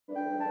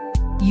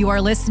You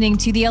are listening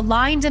to the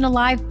Aligned and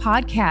Alive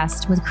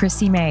podcast with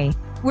Chrissy May,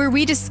 where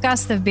we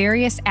discuss the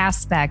various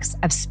aspects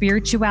of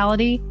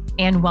spirituality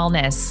and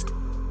wellness.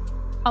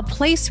 A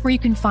place where you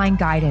can find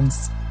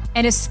guidance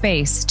and a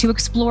space to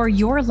explore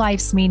your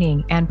life's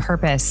meaning and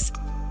purpose,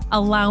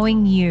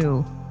 allowing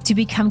you to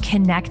become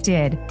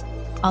connected,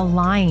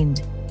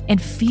 aligned,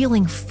 and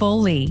feeling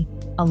fully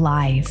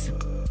alive.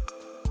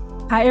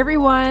 Hi,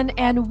 everyone,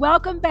 and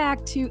welcome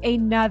back to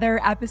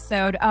another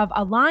episode of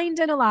Aligned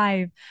and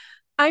Alive.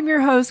 I'm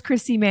your host,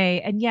 Chrissy May,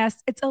 and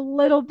yes, it's a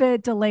little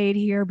bit delayed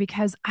here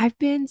because I've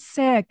been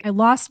sick. I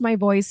lost my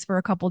voice for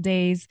a couple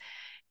days,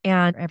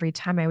 and every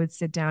time I would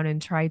sit down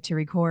and try to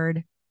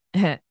record,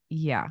 it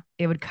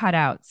would cut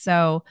out.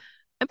 So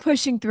I'm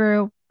pushing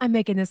through. I'm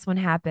making this one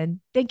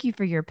happen. Thank you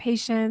for your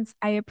patience.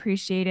 I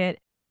appreciate it.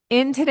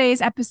 In today's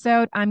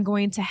episode, I'm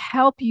going to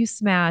help you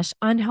smash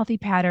unhealthy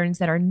patterns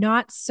that are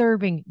not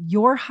serving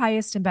your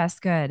highest and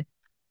best good.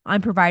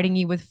 I'm providing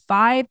you with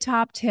 5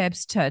 top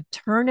tips to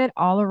turn it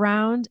all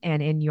around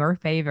and in your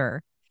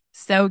favor.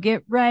 So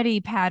get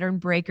ready, pattern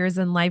breakers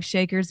and life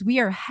shakers.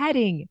 We are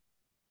heading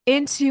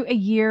into a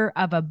year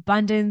of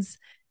abundance,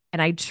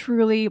 and I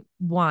truly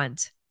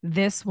want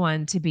this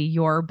one to be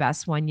your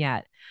best one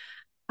yet.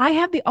 I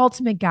have the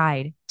ultimate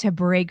guide to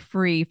break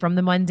free from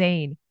the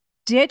mundane,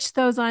 ditch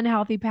those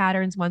unhealthy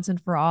patterns once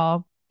and for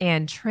all,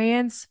 and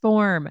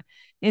transform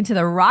into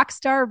the rock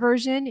star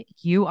version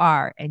you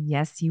are. And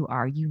yes, you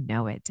are. You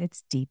know it.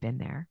 It's deep in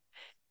there.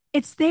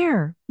 It's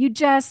there. You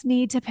just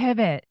need to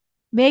pivot,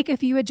 make a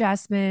few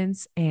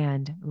adjustments,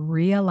 and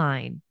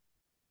realign.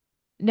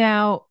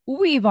 Now,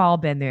 we've all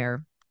been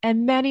there,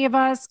 and many of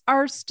us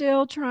are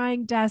still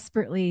trying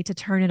desperately to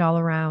turn it all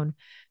around,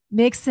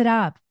 mix it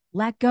up,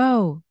 let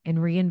go, and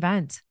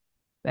reinvent.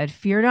 But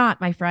fear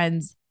not, my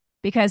friends,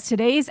 because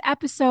today's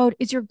episode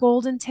is your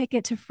golden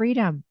ticket to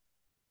freedom.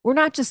 We're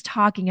not just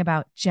talking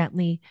about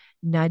gently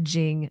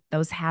nudging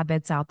those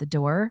habits out the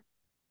door.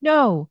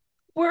 No,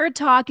 we're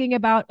talking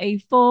about a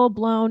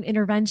full-blown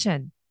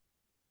intervention.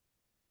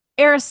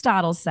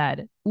 Aristotle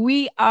said,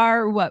 "We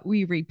are what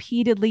we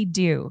repeatedly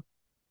do."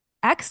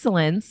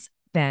 Excellence,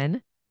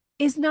 then,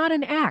 is not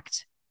an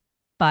act,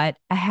 but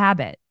a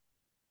habit.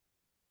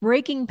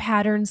 Breaking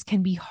patterns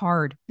can be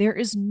hard. There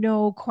is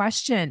no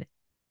question.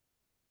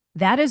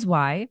 That is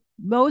why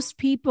most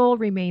people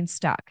remain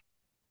stuck.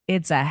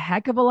 It's a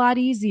heck of a lot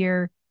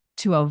easier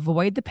to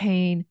avoid the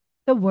pain,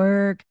 the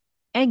work,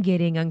 and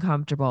getting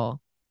uncomfortable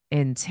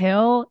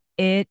until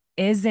it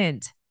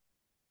isn't.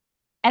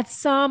 At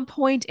some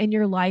point in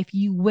your life,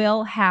 you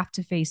will have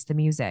to face the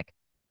music.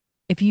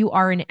 If you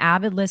are an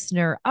avid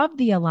listener of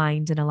the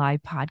Aligned and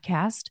Alive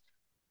podcast,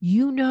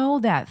 you know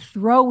that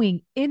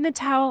throwing in the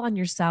towel on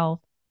yourself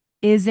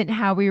isn't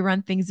how we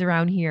run things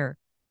around here.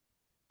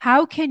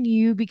 How can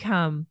you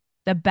become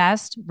the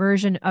best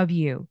version of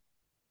you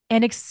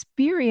and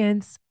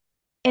experience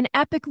an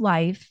epic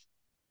life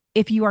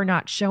if you are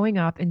not showing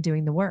up and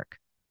doing the work?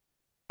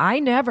 I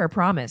never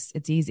promise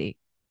it's easy,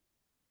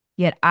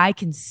 yet I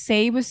can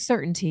say with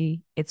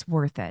certainty it's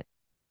worth it.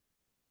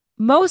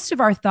 Most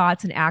of our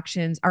thoughts and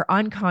actions are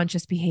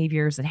unconscious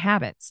behaviors and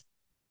habits.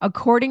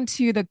 According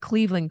to the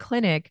Cleveland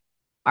Clinic,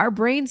 our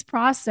brains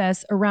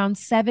process around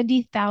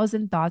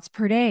 70,000 thoughts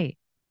per day.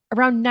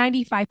 Around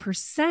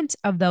 95%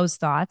 of those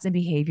thoughts and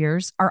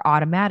behaviors are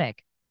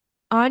automatic,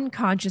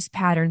 unconscious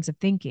patterns of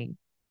thinking.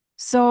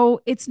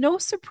 So it's no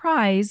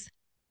surprise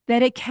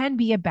that it can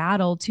be a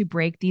battle to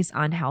break these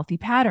unhealthy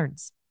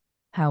patterns.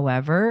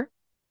 However,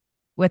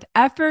 with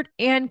effort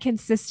and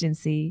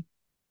consistency,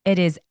 it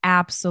is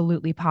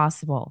absolutely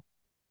possible.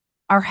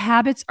 Our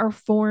habits are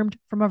formed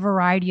from a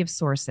variety of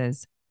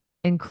sources,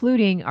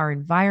 including our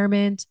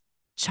environment,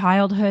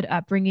 childhood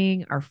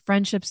upbringing, our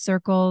friendship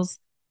circles,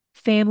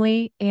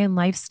 family, and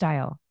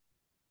lifestyle.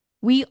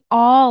 We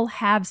all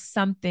have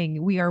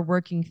something we are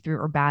working through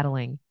or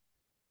battling.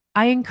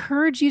 I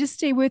encourage you to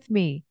stay with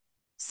me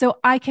so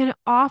I can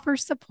offer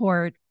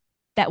support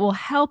that will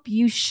help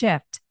you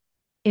shift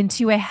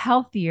into a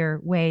healthier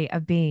way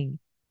of being.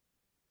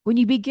 When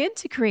you begin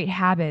to create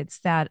habits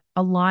that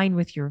align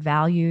with your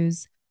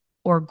values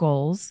or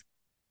goals,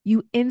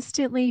 you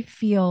instantly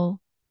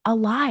feel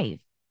alive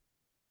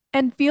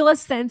and feel a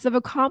sense of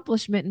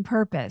accomplishment and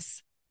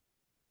purpose.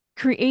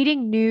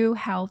 Creating new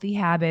healthy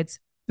habits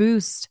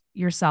boosts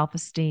your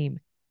self-esteem,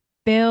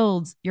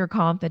 builds your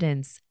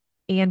confidence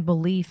and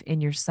belief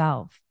in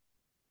yourself.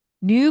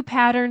 New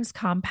patterns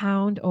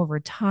compound over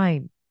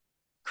time,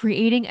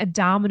 creating a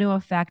domino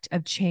effect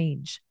of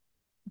change,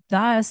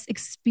 thus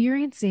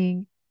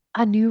experiencing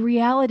a new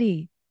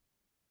reality.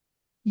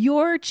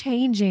 You're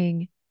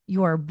changing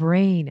your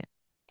brain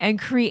and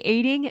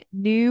creating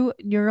new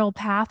neural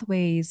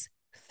pathways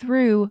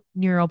through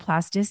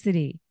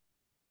neuroplasticity.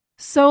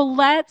 So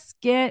let's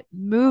get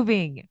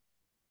moving.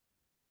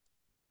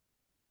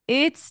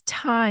 It's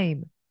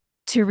time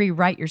to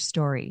rewrite your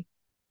story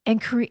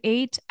and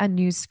create a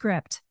new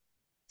script.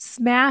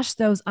 Smash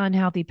those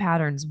unhealthy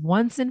patterns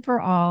once and for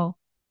all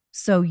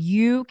so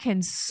you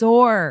can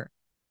soar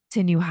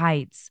to new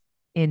heights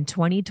in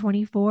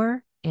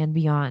 2024 and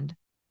beyond.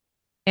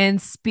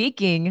 And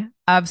speaking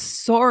of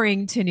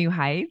soaring to new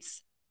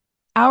heights,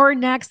 our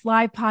next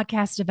live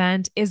podcast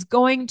event is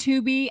going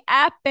to be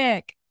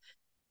epic.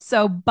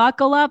 So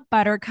buckle up,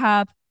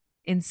 Buttercup,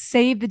 and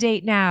save the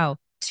date now,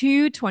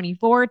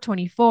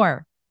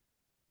 2/24/24.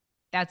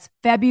 That's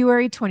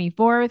February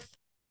 24th,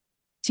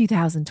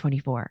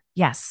 2024.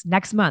 Yes,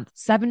 next month,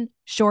 7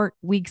 short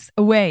weeks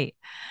away.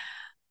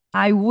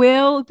 I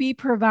will be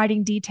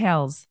providing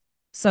details,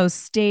 so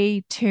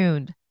stay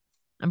tuned.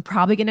 I'm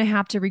probably going to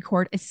have to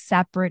record a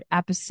separate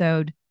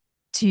episode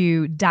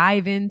to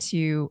dive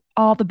into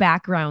all the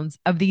backgrounds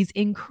of these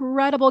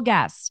incredible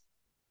guests.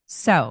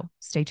 So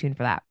stay tuned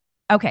for that.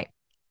 Okay,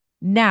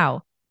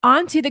 now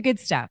on to the good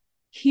stuff.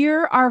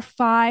 Here are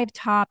 5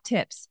 top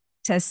tips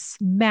to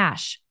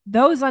smash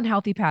those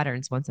unhealthy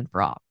patterns once and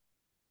for all.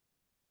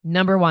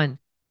 Number 1,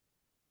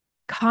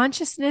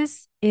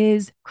 consciousness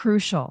is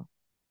crucial.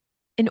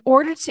 In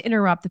order to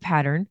interrupt the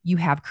pattern you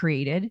have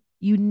created,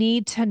 you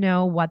need to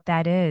know what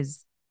that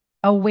is.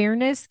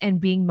 Awareness and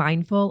being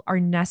mindful are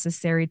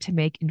necessary to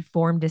make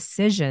informed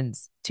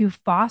decisions to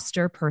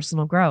foster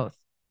personal growth.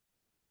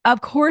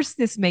 Of course,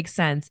 this makes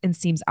sense and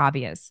seems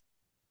obvious.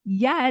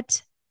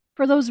 Yet,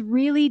 for those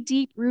really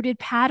deep rooted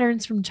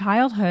patterns from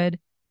childhood,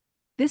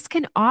 this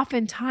can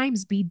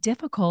oftentimes be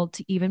difficult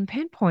to even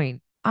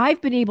pinpoint.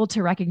 I've been able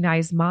to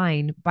recognize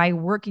mine by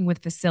working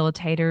with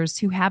facilitators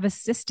who have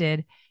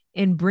assisted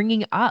in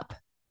bringing up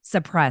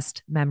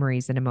suppressed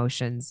memories and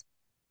emotions.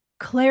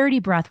 Clarity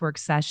breathwork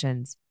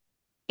sessions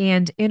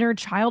and inner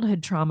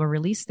childhood trauma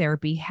release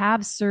therapy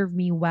have served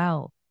me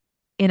well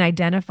in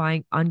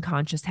identifying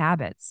unconscious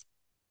habits.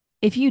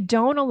 If you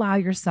don't allow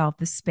yourself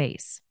the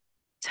space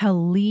to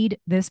lead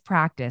this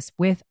practice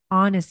with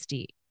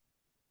honesty,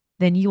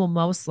 then you will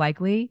most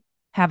likely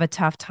have a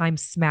tough time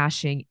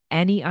smashing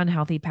any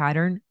unhealthy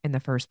pattern in the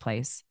first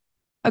place.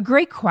 A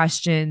great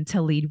question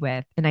to lead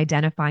with in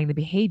identifying the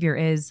behavior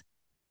is,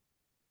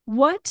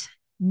 what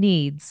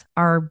needs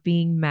are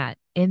being met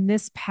in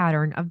this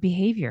pattern of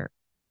behavior?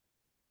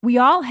 We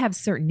all have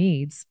certain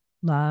needs: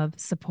 love,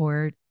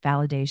 support,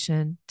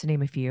 validation, to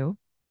name a few.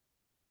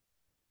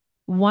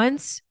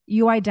 Once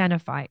you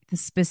identify the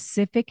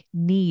specific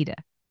need,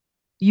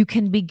 you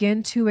can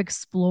begin to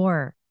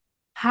explore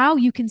how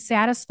you can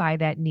satisfy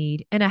that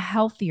need in a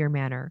healthier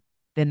manner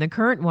than the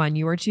current one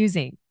you are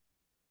choosing.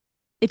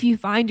 If you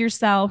find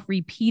yourself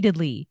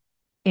repeatedly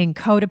in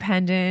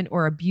codependent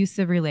or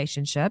abusive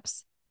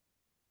relationships,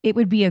 it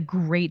would be a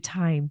great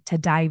time to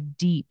dive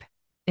deep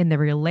in the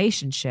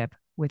relationship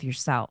with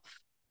yourself.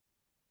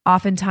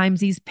 Oftentimes,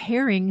 these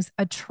pairings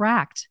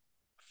attract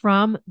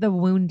from the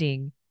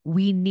wounding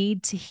we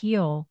need to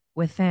heal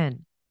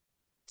within.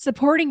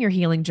 Supporting your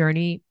healing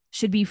journey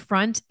should be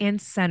front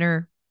and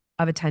center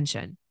of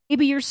attention.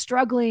 Maybe you're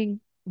struggling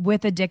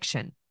with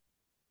addiction,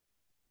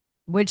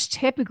 which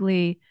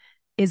typically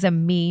is a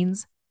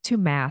means to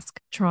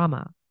mask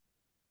trauma.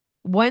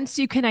 Once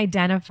you can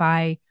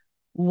identify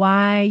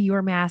why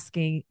you're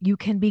masking, you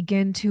can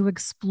begin to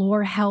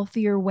explore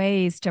healthier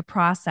ways to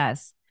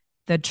process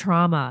the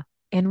trauma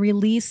and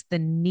release the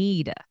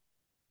need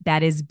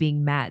that is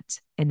being met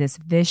in this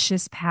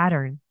vicious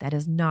pattern that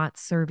is not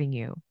serving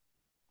you.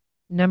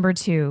 Number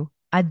 2,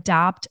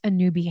 adopt a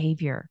new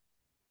behavior.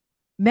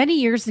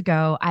 Many years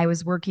ago, I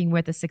was working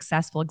with a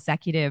successful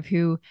executive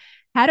who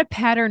had a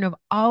pattern of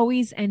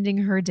always ending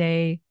her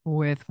day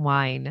with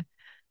wine.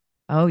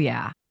 Oh,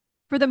 yeah.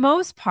 For the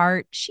most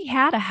part, she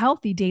had a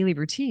healthy daily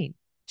routine.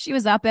 She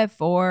was up at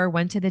 4,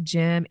 went to the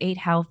gym, ate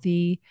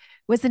healthy,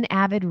 was an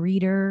avid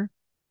reader.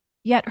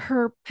 Yet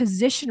her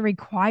position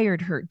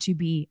required her to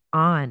be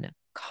on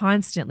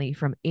constantly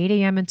from 8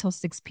 a.m. until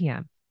 6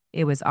 p.m.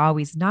 It was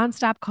always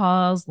nonstop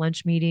calls,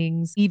 lunch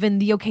meetings, even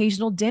the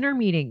occasional dinner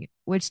meeting,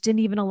 which didn't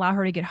even allow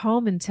her to get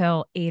home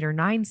until 8 or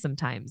 9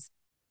 sometimes.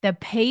 The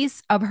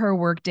pace of her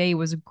workday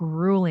was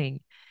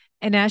grueling.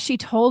 And as she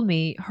told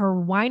me, her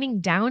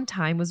winding down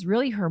time was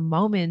really her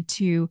moment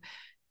to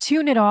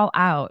tune it all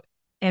out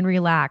and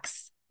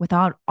relax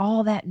without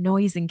all that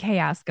noise and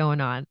chaos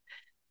going on.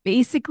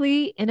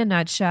 Basically, in a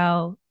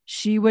nutshell,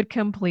 she would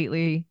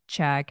completely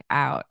check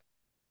out.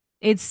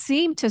 It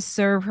seemed to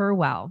serve her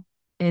well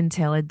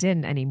until it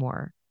didn't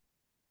anymore.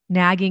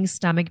 Nagging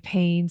stomach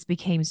pains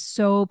became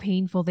so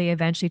painful they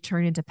eventually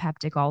turned into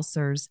peptic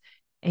ulcers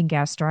and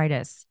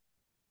gastritis.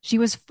 She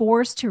was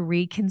forced to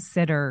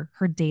reconsider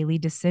her daily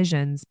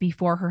decisions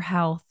before her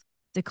health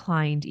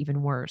declined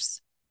even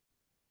worse.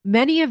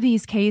 Many of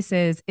these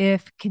cases,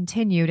 if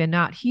continued and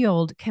not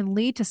healed, can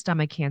lead to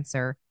stomach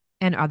cancer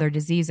and other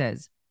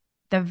diseases.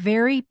 The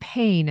very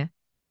pain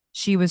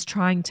she was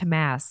trying to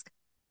mask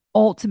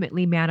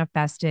ultimately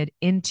manifested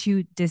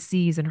into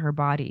disease in her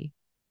body.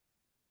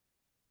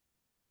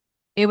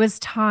 It was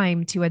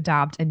time to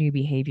adopt a new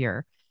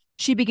behavior.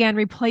 She began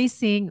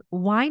replacing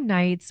wine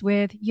nights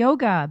with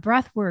yoga,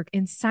 breathwork,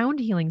 and sound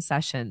healing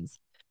sessions.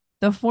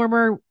 The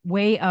former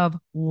way of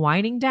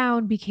winding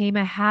down became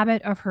a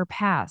habit of her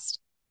past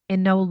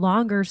and no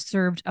longer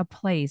served a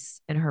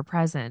place in her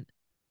present.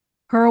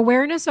 Her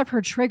awareness of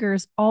her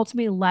triggers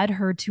ultimately led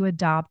her to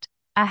adopt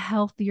a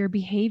healthier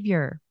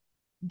behavior.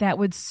 that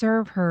would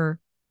serve her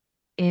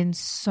in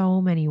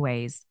so many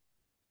ways,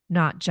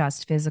 not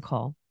just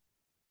physical.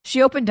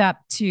 She opened up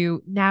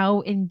to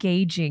now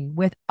engaging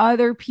with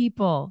other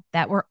people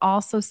that were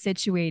also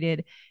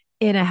situated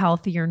in a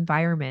healthier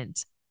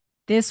environment.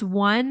 This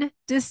one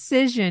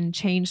decision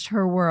changed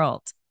her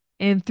world.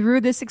 And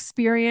through this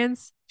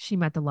experience, she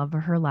met the love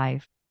of her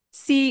life.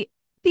 See,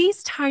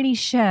 these tiny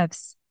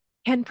shifts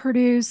can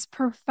produce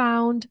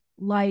profound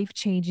life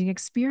changing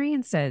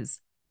experiences,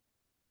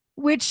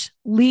 which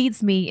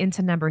leads me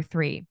into number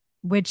 3,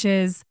 which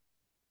is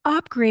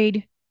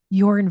upgrade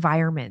your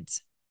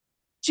environment.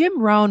 Jim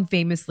Rohn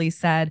famously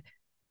said,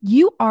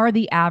 "You are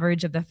the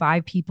average of the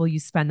 5 people you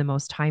spend the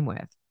most time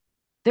with."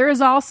 There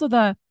is also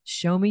the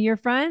 "show me your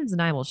friends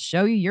and I will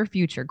show you your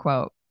future"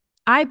 quote.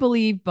 I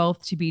believe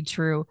both to be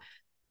true.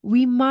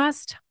 We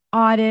must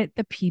audit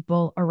the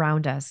people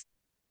around us.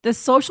 The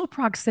social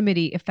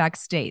proximity effect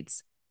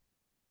states,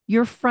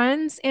 your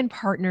friends and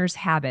partners'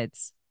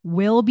 habits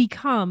will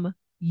become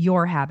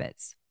your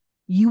habits.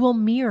 You will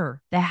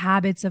mirror the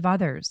habits of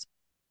others.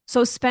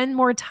 So spend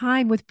more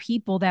time with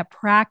people that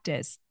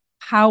practice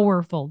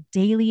powerful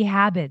daily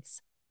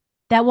habits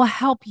that will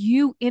help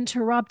you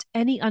interrupt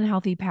any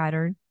unhealthy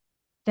pattern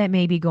that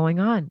may be going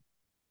on.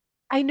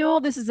 I know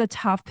this is a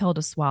tough pill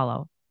to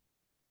swallow,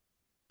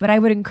 but I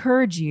would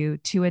encourage you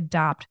to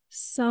adopt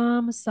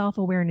some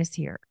self-awareness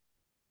here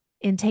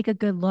and take a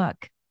good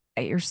look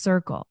at your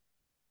circle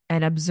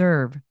and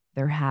observe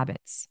their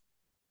habits.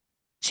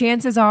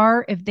 Chances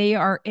are, if they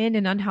are in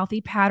an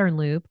unhealthy pattern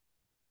loop,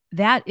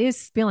 that is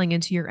spilling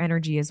into your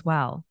energy as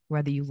well,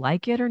 whether you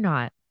like it or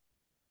not.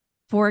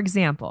 For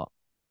example,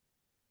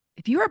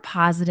 if you're a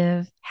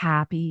positive,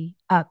 happy,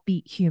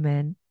 upbeat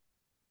human,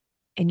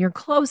 and your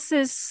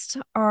closest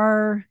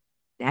are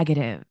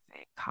negative,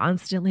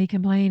 constantly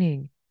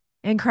complaining,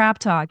 and crap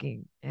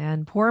talking,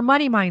 and poor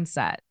money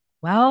mindset,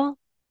 well,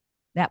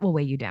 that will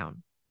weigh you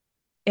down.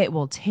 It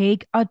will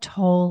take a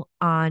toll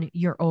on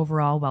your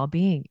overall well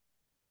being.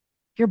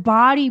 Your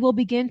body will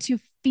begin to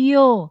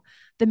feel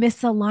the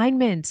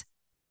misalignment,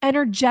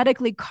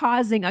 energetically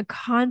causing a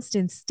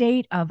constant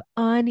state of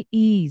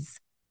unease.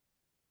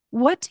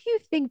 What do you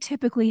think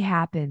typically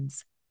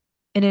happens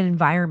in an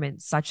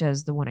environment such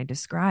as the one I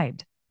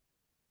described?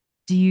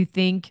 Do you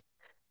think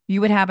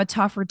you would have a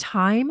tougher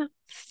time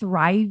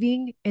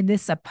thriving in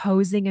this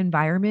opposing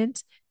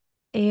environment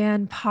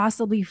and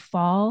possibly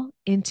fall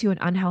into an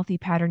unhealthy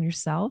pattern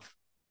yourself?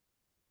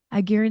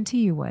 I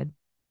guarantee you would.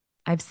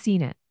 I've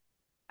seen it.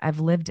 I've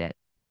lived it.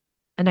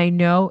 And I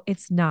know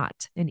it's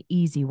not an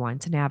easy one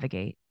to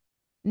navigate.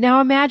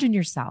 Now imagine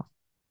yourself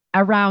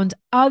around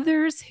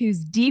others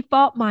whose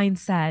default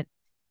mindset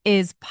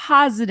is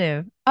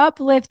positive,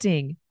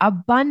 uplifting,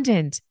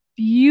 abundant,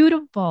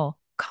 beautiful,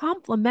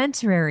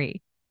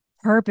 complimentary,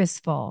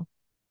 purposeful,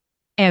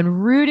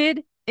 and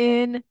rooted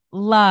in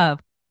love.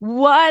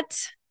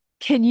 What?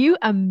 Can you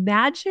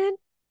imagine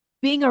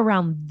being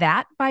around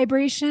that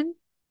vibration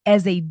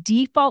as a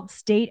default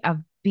state of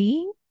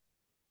being?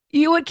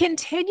 You would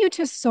continue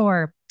to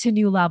soar to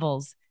new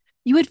levels.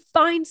 You would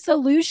find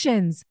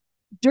solutions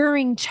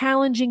during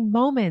challenging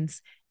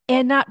moments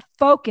and not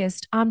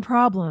focused on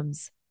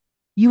problems.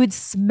 You would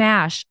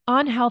smash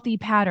unhealthy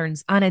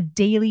patterns on a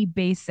daily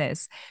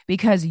basis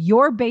because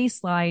your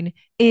baseline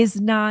is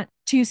not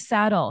to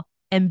settle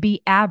and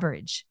be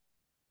average,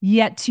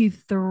 yet to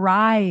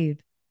thrive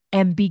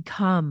and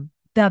become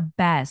the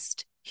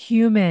best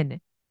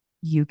human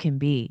you can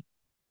be.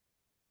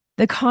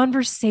 The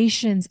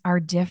conversations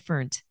are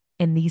different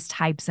in these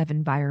types of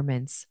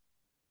environments.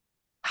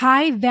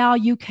 High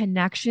value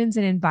connections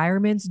and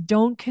environments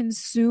don't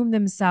consume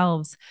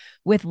themselves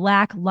with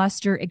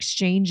lackluster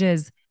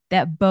exchanges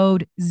that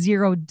bode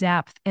zero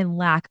depth and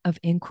lack of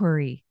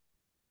inquiry.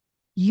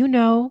 You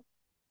know,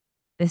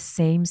 the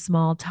same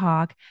small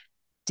talk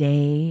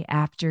day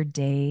after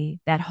day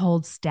that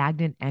holds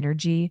stagnant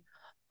energy,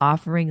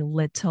 offering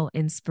little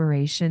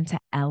inspiration to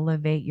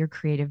elevate your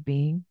creative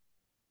being.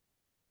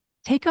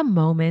 Take a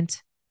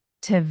moment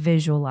to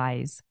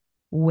visualize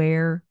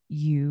where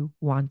you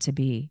want to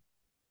be.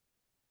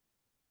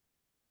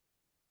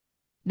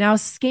 Now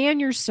scan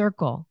your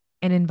circle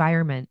and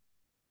environment.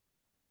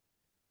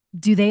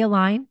 Do they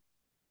align?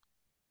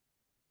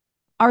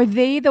 Are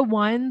they the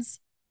ones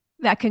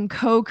that can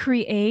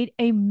co-create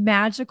a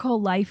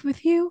magical life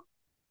with you?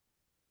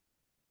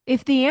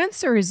 If the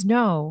answer is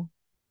no,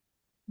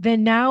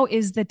 then now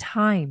is the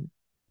time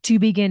to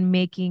begin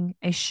making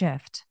a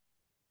shift.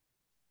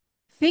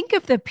 Think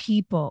of the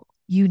people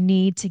you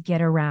need to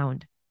get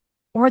around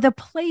or the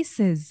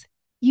places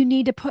you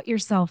need to put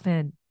yourself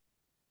in.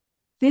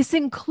 This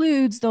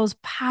includes those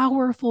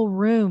powerful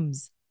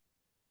rooms.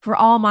 For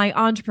all my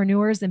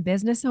entrepreneurs and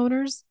business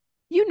owners,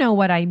 you know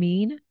what I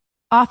mean.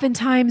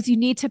 Oftentimes, you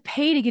need to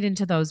pay to get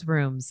into those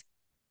rooms.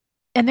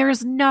 And there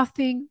is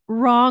nothing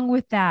wrong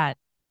with that.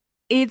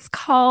 It's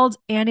called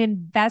an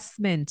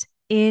investment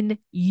in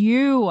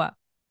you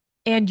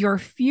and your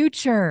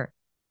future.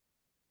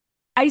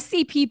 I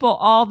see people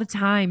all the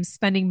time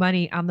spending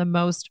money on the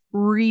most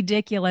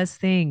ridiculous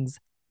things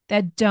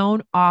that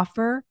don't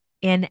offer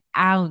an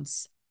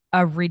ounce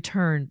of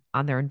return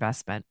on their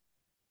investment.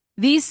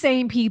 These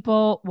same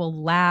people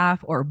will laugh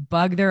or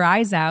bug their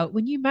eyes out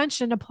when you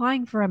mention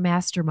applying for a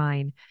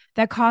mastermind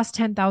that costs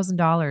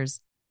 $10,000.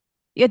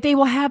 Yet they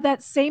will have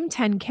that same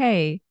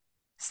 10K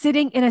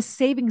sitting in a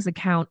savings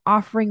account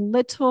offering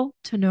little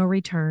to no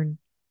return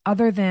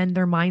other than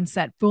their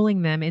mindset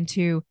fooling them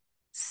into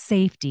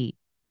safety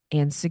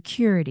and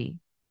security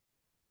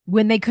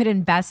when they could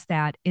invest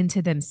that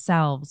into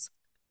themselves,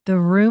 the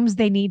rooms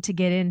they need to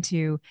get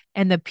into,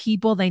 and the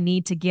people they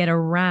need to get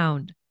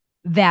around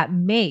that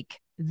make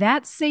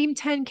that same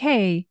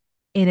 10K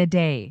in a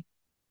day.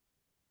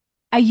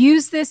 I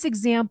use this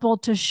example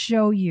to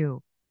show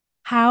you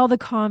how the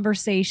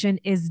conversation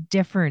is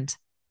different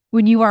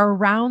when you are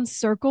around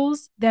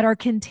circles that are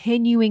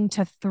continuing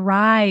to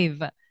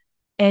thrive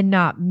and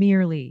not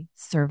merely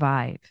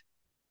survive.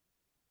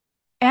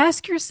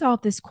 Ask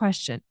yourself this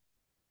question: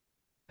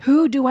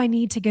 who do I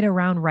need to get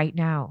around right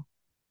now?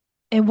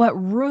 And what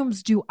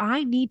rooms do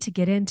I need to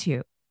get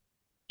into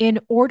in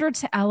order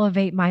to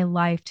elevate my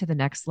life to the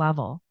next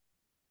level?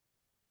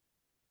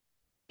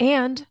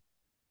 And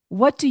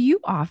what do you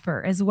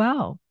offer as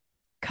well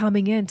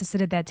coming in to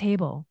sit at that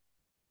table?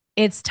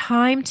 It's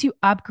time to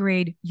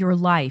upgrade your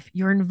life,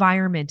 your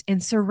environment,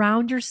 and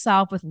surround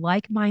yourself with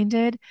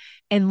like-minded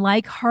and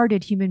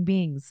like-hearted human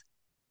beings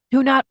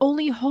who not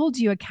only hold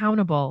you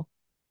accountable,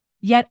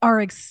 yet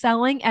are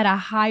excelling at a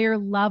higher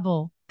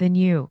level than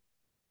you.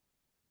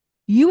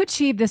 You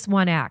achieve this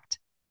one act,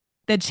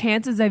 the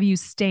chances of you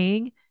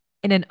staying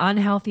in an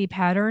unhealthy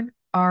pattern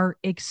are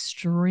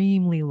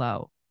extremely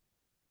low.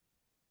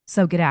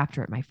 So get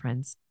after it, my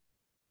friends.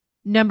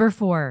 Number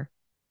 4,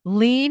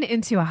 lean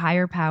into a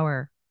higher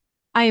power.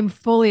 I am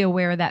fully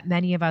aware that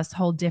many of us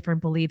hold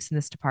different beliefs in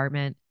this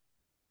department,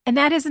 and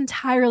that is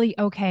entirely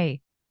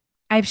okay.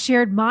 I've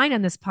shared mine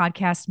on this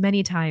podcast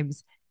many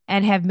times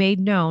and have made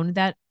known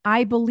that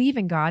I believe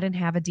in God and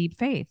have a deep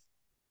faith.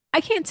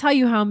 I can't tell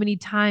you how many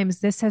times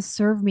this has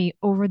served me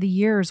over the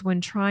years when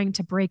trying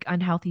to break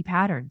unhealthy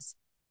patterns.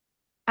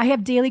 I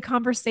have daily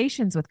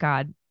conversations with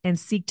God and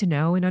seek to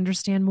know and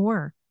understand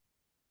more.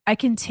 I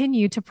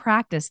continue to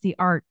practice the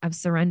art of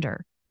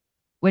surrender,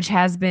 which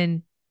has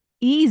been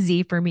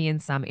easy for me in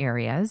some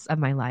areas of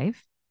my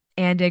life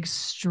and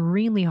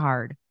extremely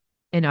hard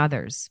in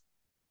others.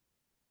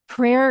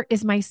 Prayer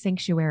is my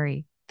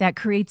sanctuary that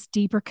creates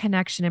deeper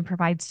connection and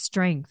provides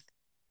strength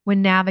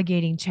when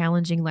navigating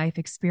challenging life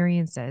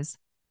experiences.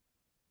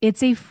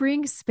 It's a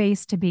freeing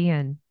space to be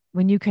in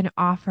when you can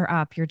offer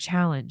up your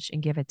challenge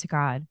and give it to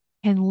God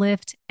and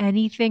lift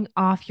anything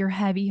off your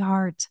heavy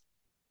heart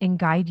and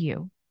guide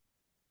you.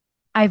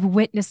 I've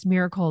witnessed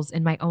miracles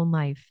in my own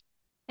life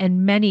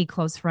and many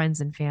close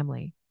friends and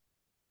family.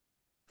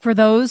 For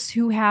those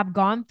who have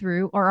gone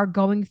through or are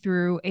going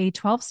through a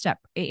 12-step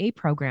AA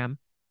program,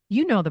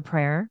 you know the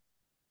prayer.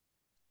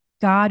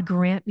 God,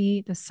 grant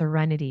me the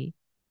serenity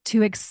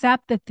to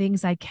accept the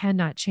things I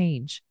cannot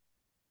change,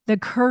 the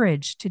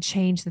courage to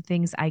change the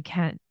things I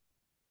can,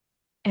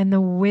 and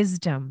the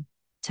wisdom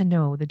to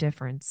know the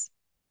difference.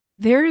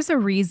 There is a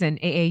reason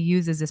AA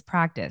uses this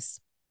practice.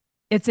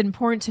 It's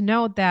important to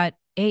note that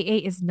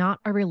AA is not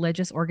a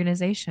religious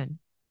organization,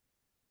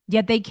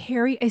 yet they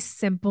carry a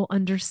simple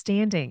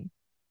understanding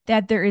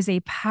that there is a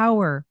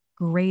power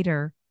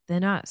greater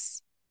than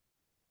us.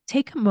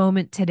 Take a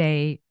moment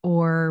today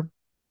or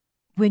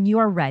when you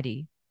are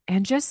ready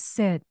and just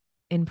sit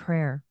in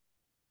prayer.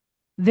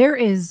 There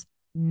is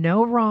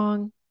no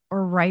wrong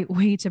or right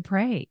way to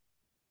pray.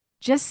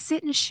 Just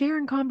sit and share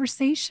in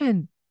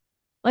conversation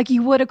like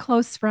you would a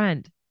close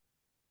friend.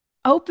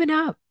 Open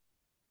up,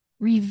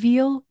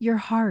 reveal your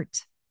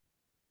heart,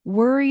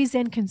 worries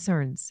and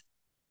concerns,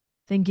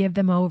 then give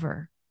them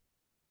over.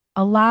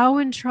 Allow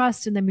and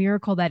trust in the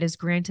miracle that is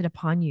granted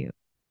upon you.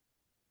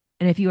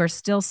 And if you are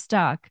still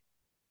stuck,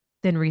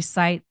 then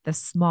recite the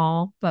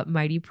small but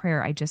mighty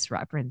prayer I just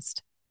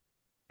referenced,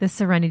 the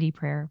Serenity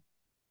Prayer.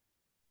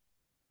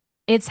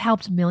 It's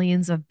helped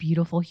millions of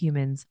beautiful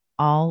humans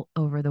all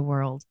over the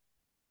world,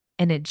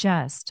 and it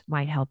just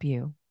might help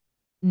you.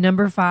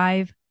 Number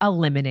 5,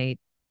 eliminate.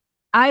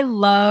 I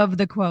love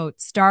the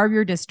quote, starve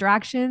your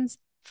distractions,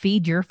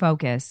 feed your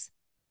focus.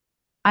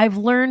 I've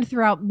learned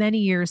throughout many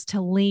years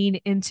to lean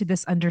into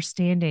this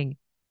understanding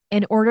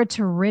in order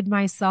to rid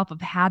myself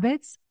of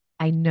habits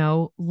I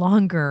no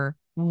longer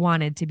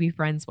wanted to be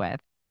friends with.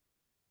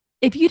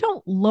 If you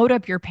don't load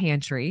up your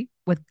pantry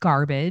with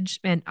garbage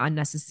and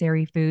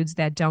unnecessary foods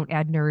that don't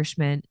add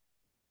nourishment,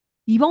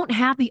 you won't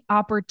have the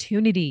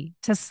opportunity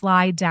to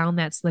slide down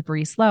that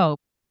slippery slope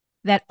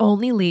that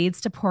only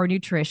leads to poor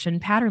nutrition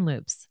pattern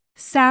loops.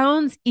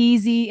 Sounds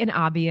easy and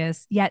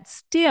obvious, yet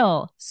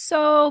still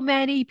so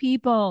many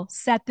people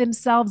set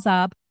themselves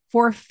up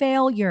for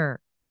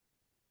failure.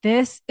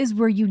 This is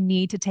where you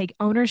need to take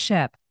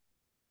ownership.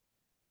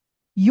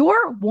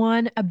 Your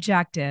one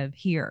objective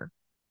here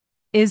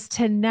is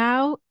to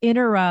now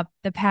interrupt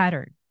the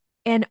pattern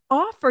and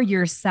offer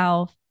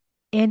yourself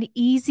an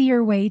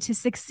easier way to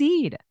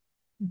succeed.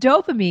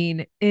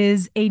 Dopamine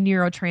is a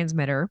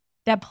neurotransmitter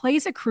that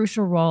plays a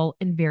crucial role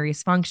in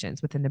various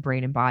functions within the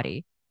brain and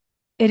body.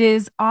 It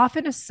is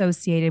often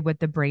associated with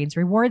the brain's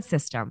reward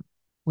system.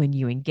 When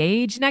you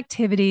engage in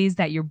activities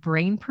that your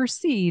brain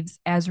perceives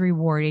as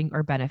rewarding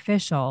or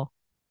beneficial,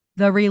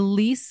 the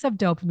release of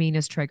dopamine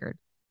is triggered.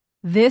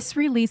 This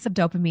release of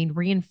dopamine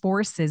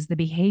reinforces the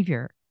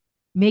behavior,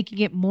 making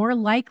it more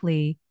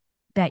likely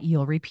that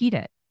you'll repeat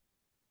it.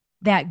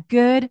 That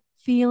good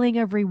feeling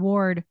of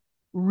reward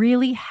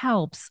really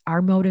helps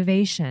our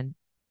motivation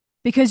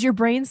because your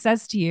brain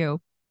says to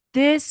you,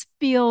 this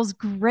feels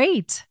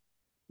great.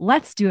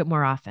 Let's do it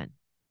more often.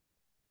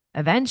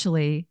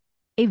 Eventually,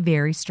 a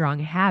very strong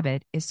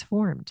habit is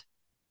formed.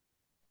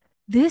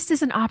 This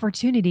is an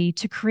opportunity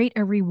to create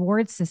a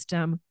reward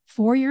system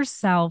for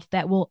yourself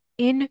that will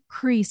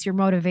increase your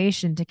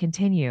motivation to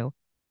continue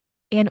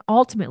and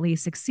ultimately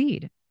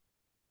succeed.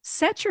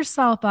 Set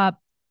yourself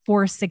up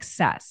for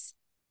success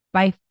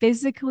by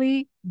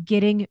physically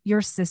getting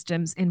your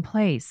systems in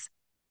place.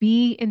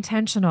 Be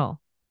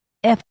intentional.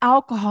 If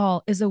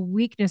alcohol is a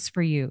weakness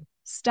for you,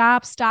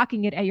 stop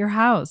stocking it at your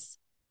house.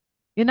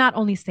 You'll not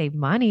only save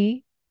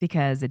money,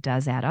 because it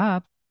does add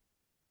up,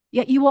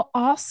 yet you will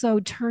also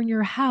turn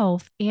your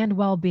health and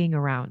well-being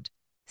around.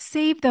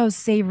 Save those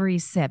savory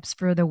sips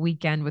for the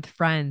weekend with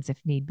friends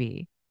if need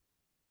be.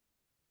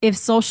 If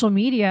social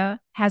media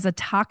has a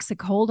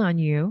toxic hold on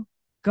you,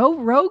 go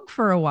rogue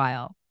for a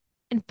while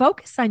and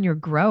focus on your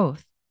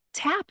growth.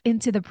 Tap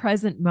into the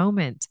present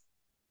moment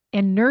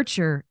and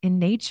nurture in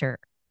nature.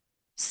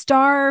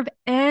 Starve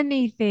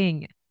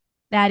anything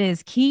that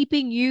is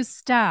keeping you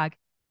stuck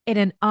in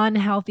an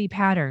unhealthy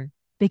pattern,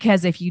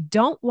 because if you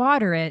don't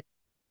water it,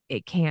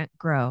 it can't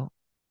grow.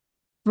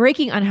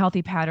 Breaking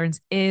unhealthy patterns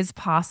is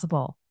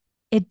possible.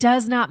 It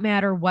does not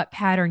matter what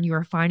pattern you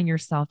are finding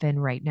yourself in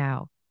right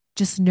now.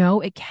 Just know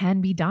it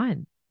can be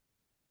done.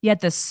 Yet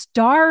the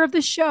star of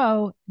the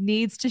show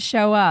needs to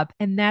show up,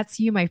 and that's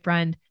you, my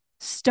friend.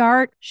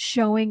 Start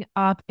showing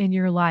up in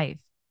your life,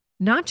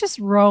 not just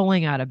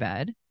rolling out of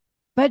bed,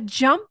 but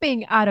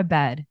jumping out of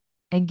bed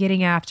and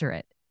getting after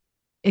it.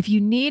 If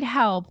you need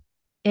help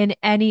in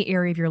any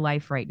area of your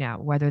life right now,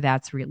 whether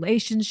that's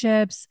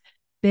relationships,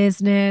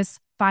 business,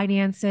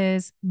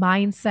 finances,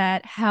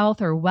 mindset,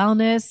 health, or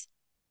wellness,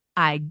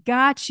 I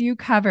got you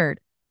covered.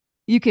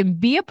 You can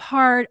be a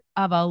part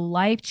of a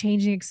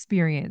life-changing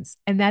experience,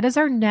 and that is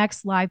our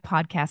next live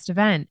podcast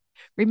event.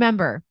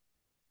 Remember,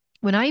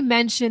 when I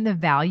mention the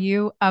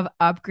value of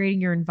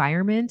upgrading your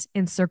environment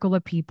and circle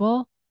of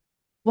people,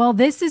 well,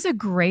 this is a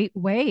great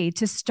way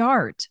to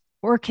start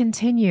or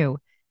continue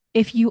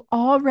if you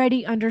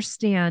already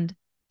understand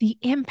the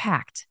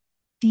impact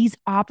these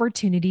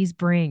opportunities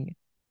bring.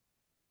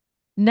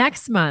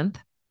 Next month,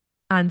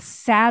 on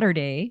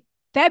Saturday,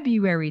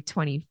 February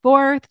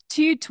 24th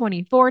to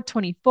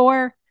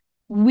 24,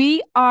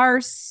 we are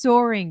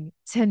soaring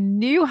to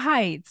new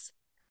heights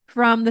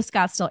from the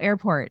Scottsdale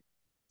Airport.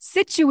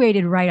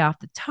 Situated right off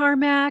the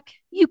tarmac,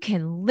 you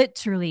can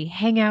literally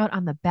hang out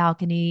on the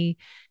balcony,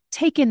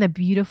 take in the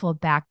beautiful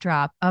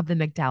backdrop of the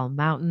McDowell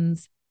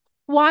Mountains,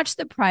 watch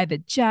the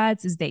private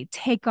jets as they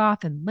take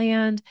off and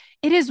land.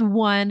 It is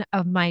one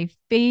of my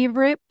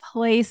favorite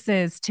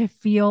places to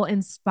feel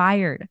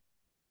inspired.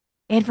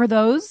 And for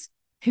those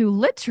who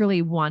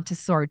literally want to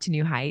soar to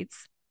new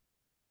heights,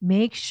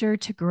 make sure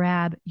to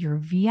grab your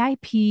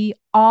VIP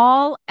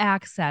all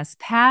access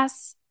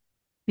pass,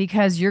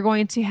 because you're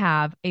going to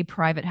have a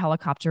private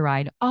helicopter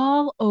ride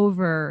all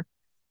over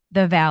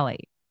the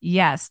valley.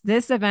 Yes,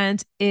 this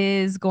event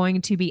is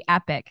going to be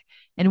epic.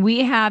 And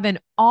we have an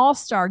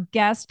all-star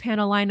guest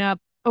panel lineup.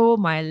 Oh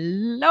my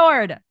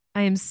Lord.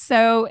 I am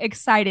so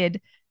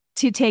excited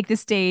to take the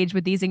stage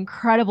with these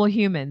incredible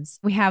humans.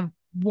 We have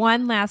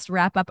one last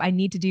wrap up I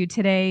need to do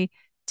today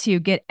to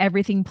get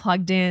everything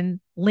plugged in,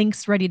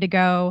 links ready to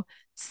go.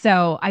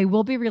 So I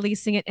will be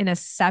releasing it in a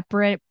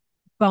separate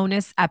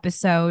bonus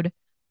episode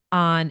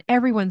on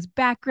everyone's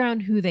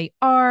background, who they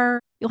are.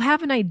 You'll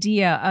have an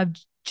idea of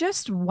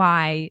just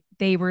why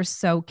they were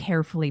so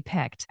carefully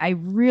picked. I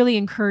really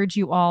encourage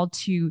you all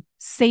to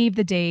save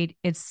the date.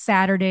 It's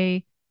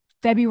Saturday,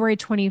 February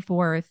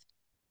 24th,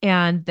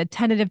 and the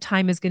tentative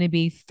time is going to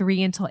be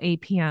 3 until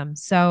 8 p.m.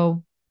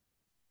 So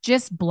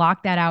just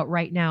block that out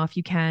right now if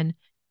you can.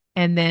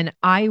 And then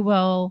I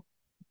will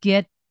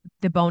get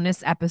the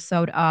bonus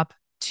episode up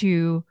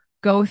to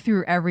go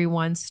through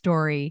everyone's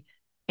story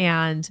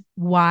and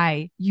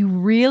why you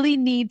really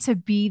need to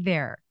be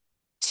there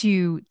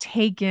to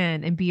take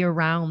in and be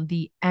around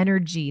the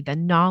energy, the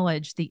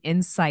knowledge, the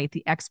insight,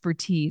 the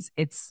expertise.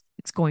 It's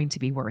going to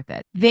be worth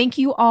it. Thank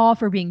you all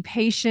for being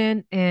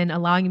patient and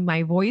allowing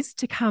my voice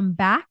to come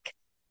back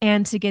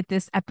and to get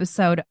this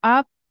episode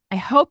up. I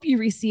hope you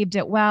received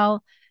it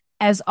well.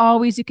 As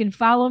always, you can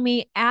follow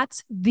me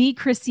at the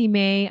Chrissy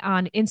May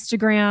on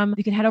Instagram.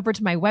 You can head over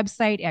to my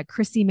website at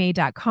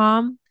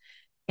chrissymay.com.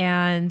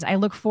 And I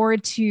look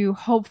forward to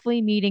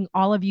hopefully meeting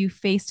all of you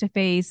face to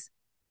face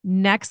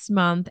next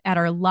month at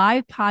our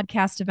live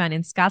podcast event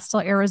in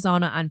Scottsdale,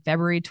 Arizona on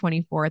February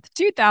 24th,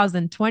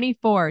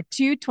 2024,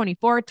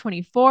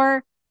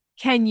 2/24/24.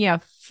 Can you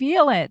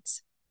feel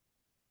it?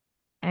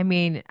 I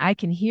mean, I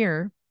can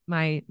hear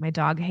my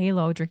dog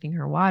Halo drinking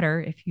her water,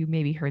 if you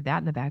maybe heard that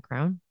in the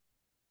background.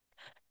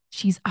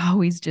 She's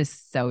always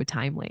just so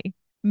timely.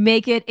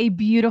 Make it a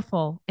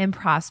beautiful and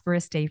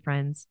prosperous day,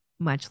 friends.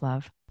 Much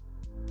love.